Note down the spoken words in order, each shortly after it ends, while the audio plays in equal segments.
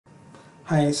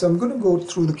Hi, so I'm going to go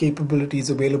through the capabilities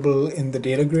available in the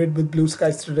data grid with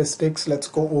BlueSky Statistics. Let's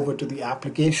go over to the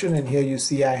application, and here you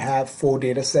see I have 4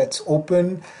 data sets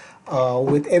open.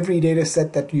 With every data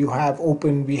set that you have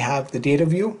open, we have the data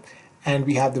view and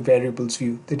we have the variables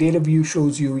view. The data view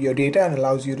shows you your data and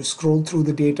allows you to scroll through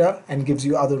the data and gives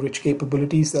you other rich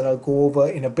capabilities that I'll go over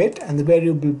in a bit. And the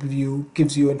variable view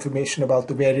gives you information about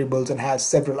the variables and has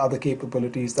several other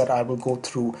capabilities that I will go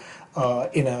through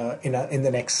in the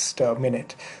next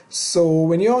minute. So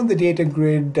when you're on the data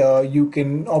grid, you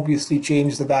can obviously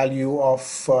change the value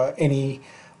of any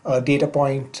data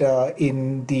point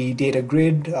in the data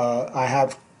grid. I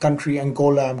have country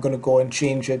Angola. I'm going to go and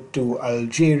change it to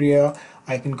Algeria.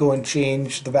 I can go and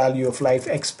change the value of life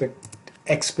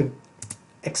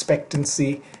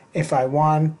expectancy if I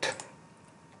want.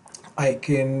 I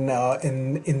can,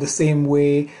 in the same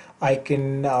way, I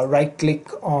can right click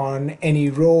on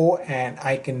any row and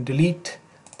I can delete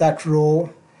that row.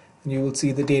 And you will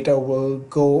see the data will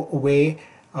go away.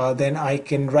 Then I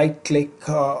can right click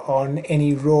on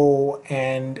any row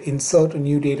and insert a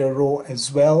new data row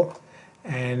as well.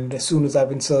 And as soon as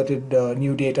I've inserted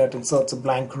new data, it inserts a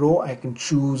blank row. I can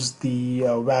choose the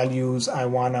values I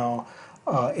want to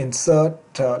insert.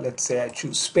 Let's say I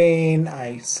choose Spain.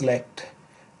 I select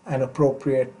an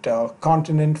appropriate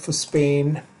continent for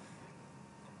Spain.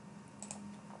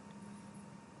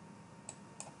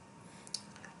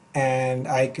 And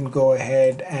I can go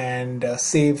ahead and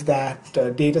save that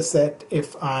data set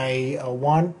if I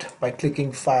want by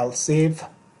clicking File Save.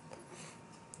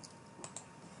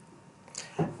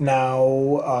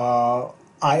 Now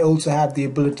I also have the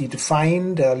ability to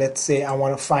find, let's say I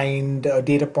want to find a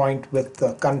data point with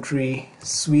the country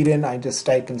Sweden. I just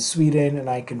type in Sweden and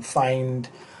I can find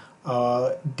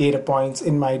data points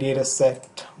in my data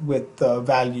set with the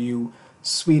value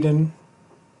Sweden.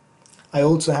 I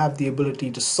also have the ability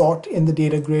to sort in the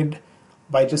data grid.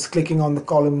 By just clicking on the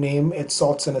column name, it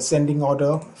sorts in ascending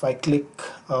order. If I click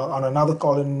on another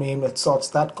column name, it sorts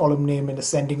that column name in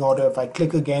ascending order. If I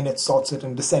click again, it sorts it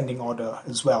in descending order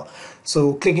as well.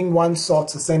 So clicking once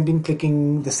sorts ascending,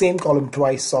 clicking the same column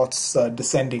twice sorts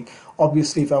descending.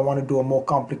 Obviously, if I want to do a more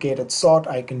complicated sort,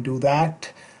 I can do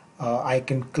that. I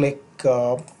can click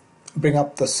bring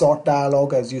up the sort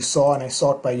dialog as you saw, and I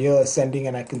sort by year ascending,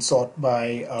 and I can sort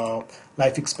by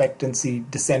life expectancy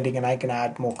descending, and I can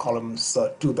add more columns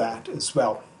to that as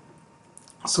well.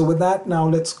 So with that, now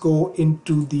let's go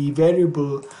into the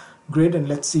variable grid and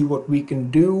let's see what we can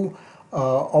do.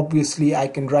 Obviously I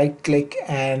can right click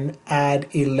and add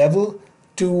a level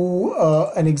to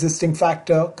an existing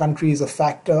factor. Country is a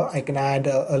factor. I can add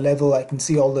a level. I can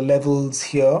see all the levels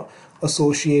here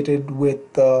associated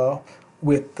with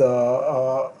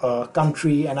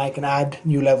country, and I can add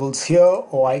new levels here,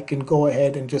 or I can go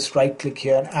ahead and just right click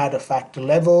here and add a factor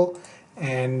level,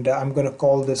 and I'm going to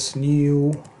call this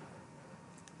new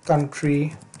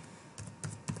country,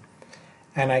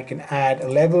 and I can add a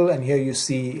level, and here you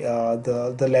see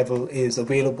the level is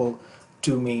available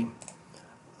to me.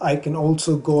 I can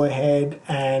also go ahead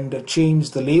and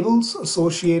change the labels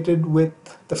associated with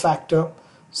the factor.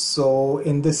 So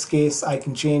in this case, I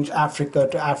can change Africa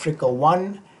to Africa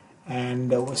 1,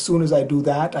 and as soon as I do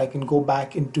that, I can go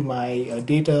back into my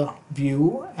data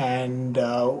view, and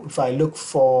if I look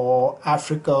for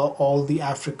Africa, all the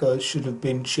Africas should have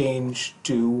been changed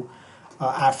to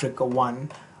Africa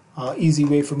 1. Easy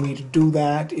way for me to do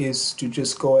that is to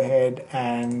just go ahead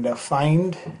and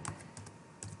find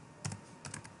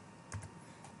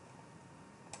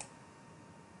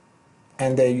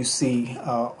and there you see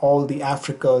all the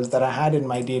Africas that I had in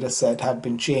my data set have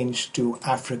been changed to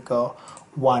Africa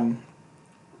 1.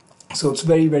 So it's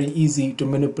very, very easy to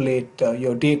manipulate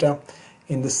your data.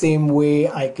 In the same way,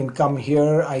 I can come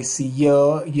here, I see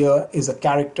year. Year is a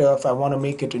character. If I want to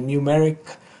make it a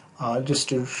numeric, just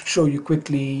to show you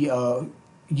quickly,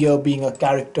 year being a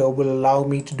character will allow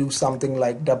me to do something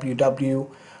like WW,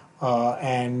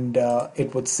 and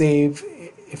it would save.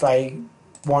 If I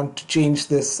want to change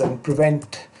this and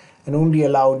prevent and only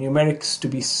allow numerics to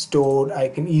be stored, I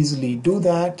can easily do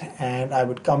that, and I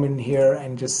would come in here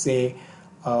and just say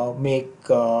make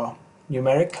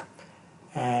numeric,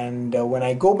 and when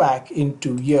I go back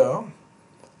into year,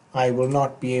 I will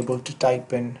not be able to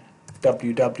type in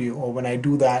WW, or when I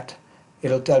do that,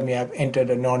 it'll tell me I've entered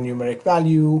a non-numeric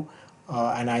value,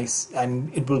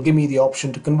 and it will give me the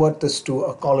option to convert this to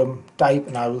a column type,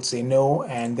 and I will say no,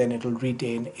 and then it will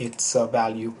retain its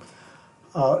value.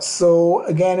 So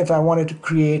again, if I wanted to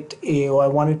create or I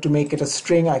wanted to make it a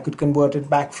string, I could convert it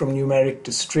back from numeric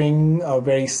to string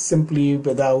very simply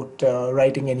without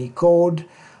writing any code.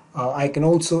 I can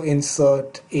also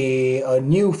insert a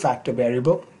new factor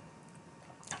variable.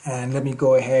 And let me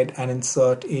go ahead and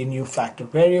insert a new factor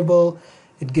variable.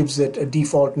 It gives it a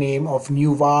default name of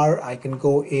new var. I can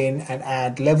go in and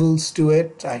add levels to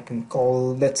it. I can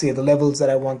call, let's say the levels that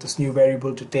I want this new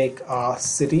variable to take are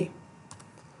city,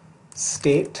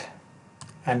 state,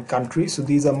 and country. So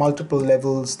these are multiple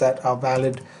levels that are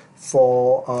valid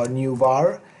for a new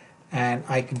var, and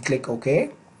I can click OK,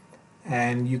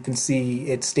 and you can see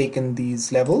it's taken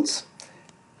these levels.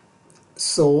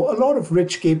 So a lot of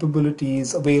rich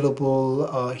capabilities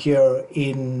available here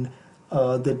in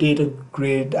the data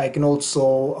grid. I can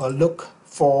also look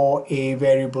for a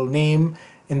variable name.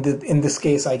 In this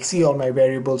case, I see all my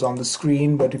variables on the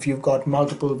screen, but if you've got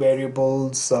multiple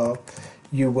variables,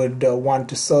 you would want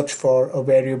to search for a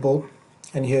variable,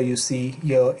 and here you see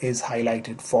here is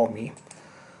highlighted for me.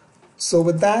 So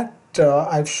with that,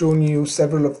 I've shown you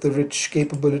several of the rich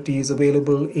capabilities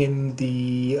available in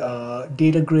the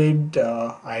data grid.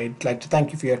 I'd like to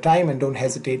thank you for your time, and don't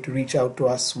hesitate to reach out to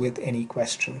us with any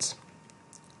questions.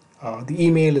 The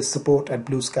email is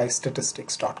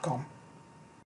support@blueskystatistics.com.